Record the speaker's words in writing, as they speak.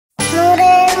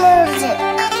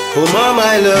Oh mama,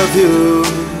 I love you.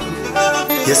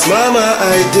 Yes mama,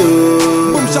 I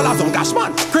do. Boom, shall have some cash,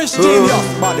 man. Chris Genius,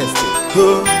 modesty.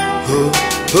 Oh, oh,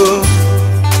 oh.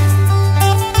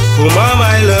 Oh mama,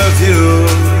 I love you.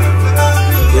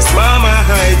 Yes mama,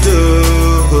 I do.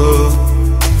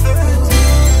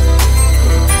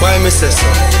 Why me say so?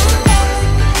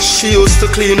 She used to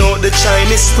clean out the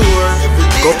Chinese store.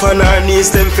 Go on her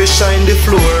knees, them fish shine the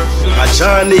floor. A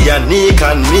Johnny, a Nick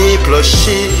and me plus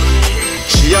she.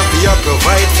 She happy a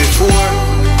provide for four.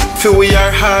 For we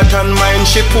are heart and mind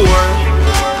she poor.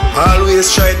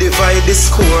 Always try divide the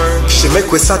score. She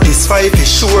make we satisfy for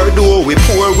sure. Though we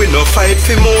poor, we no fight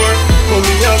for more. Oh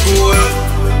me a goal.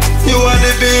 You are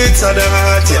the beat of the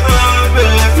heart, yeah.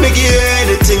 Me give you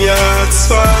anything you ask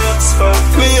for.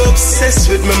 Me obsessed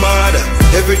with my mother.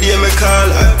 Every day me call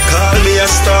me a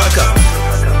stalker.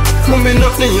 Mommy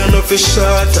nothing you know for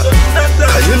shorter.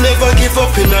 Cause you never give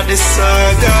up in the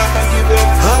saga.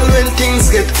 All when things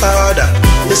get harder,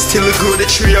 you still grow the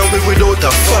tree away without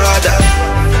a father.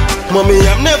 Mommy,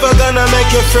 I'm never gonna make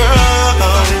you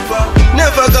frown.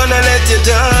 Never gonna let you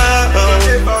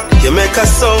down. You make a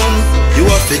sound, you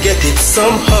have to get it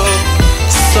somehow,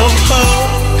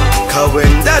 somehow. Cause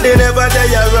when daddy never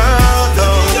there around,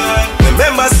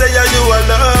 remember say you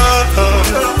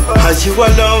alone. As you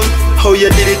alone, how you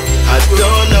did it, I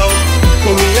don't know.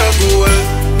 Mommy, a goal.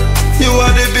 You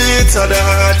are the beat of the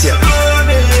heart, yeah.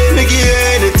 Me give you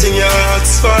anything you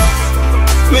ask for.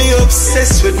 Me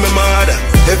obsessed with my mother.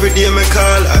 Every day me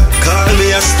call me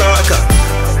a stalker.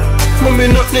 Mommy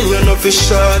nothing you know for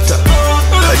shorter.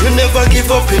 Cause you never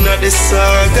give up in the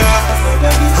saga.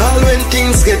 All when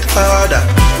things get harder,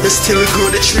 you still grow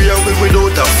the tree away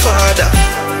without a father.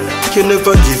 You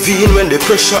never give in when the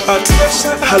pressure hot.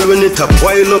 All when it a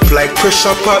boil up like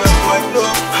pressure pot.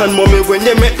 And mommy when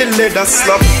you make the leather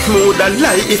slap, me woulda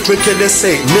lie if me tell you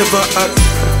say never hot.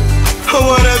 Oh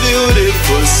what a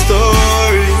beautiful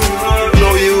story.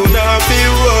 No you not be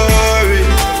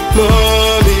worried,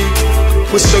 mommy.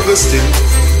 We struggle still,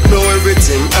 know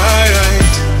everything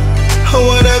alright. Oh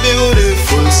what a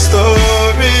beautiful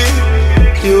story.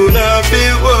 You not be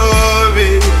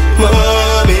worried,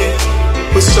 mommy.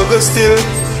 We struggle still,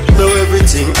 know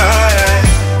everything alright.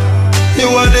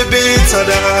 You are the beat of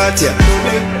the heart, yeah.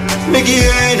 Me give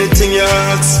you anything you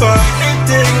ask for.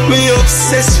 Me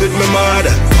obsessed with my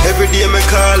mother. Every day me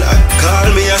call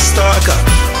me a stalker.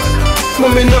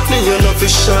 Mommy nothing you know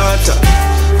for shorter.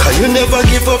 Cause you never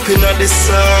give up in the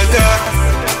saga.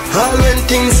 All when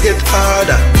things get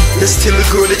harder, you still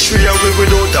grow the tree away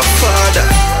without a father.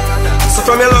 So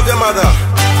from you love your mother,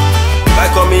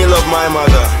 like how me love my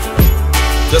mother.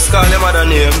 Just call your mother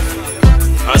name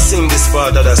and sing this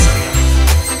part of the song.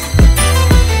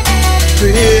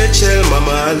 Rachel,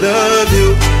 mama, I love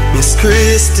you. Miss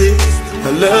Christy, I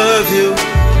love you.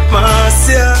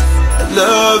 Marcia, I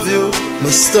love you.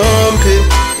 Miss Stumpy,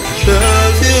 I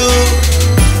love you.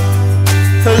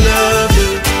 I love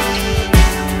you.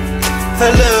 I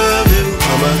love you,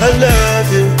 mama, I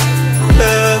love you.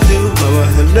 Love you, mama,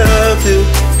 I love you.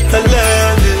 I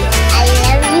love you. I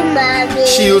love you, mommy.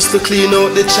 She used to clean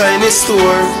out the Chinese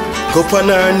store. Go on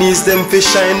her knees, them fish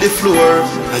shine the floor.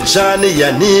 A Johnny,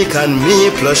 a Nick and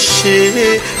me plus she.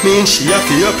 Mean she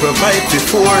happy you provide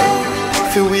before.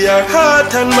 For we are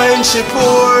heart and mind she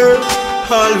poor.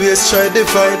 Always try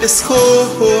divide the score.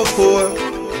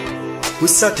 We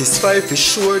satisfy for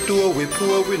sure, though we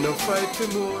poor, we no fight for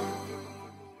more.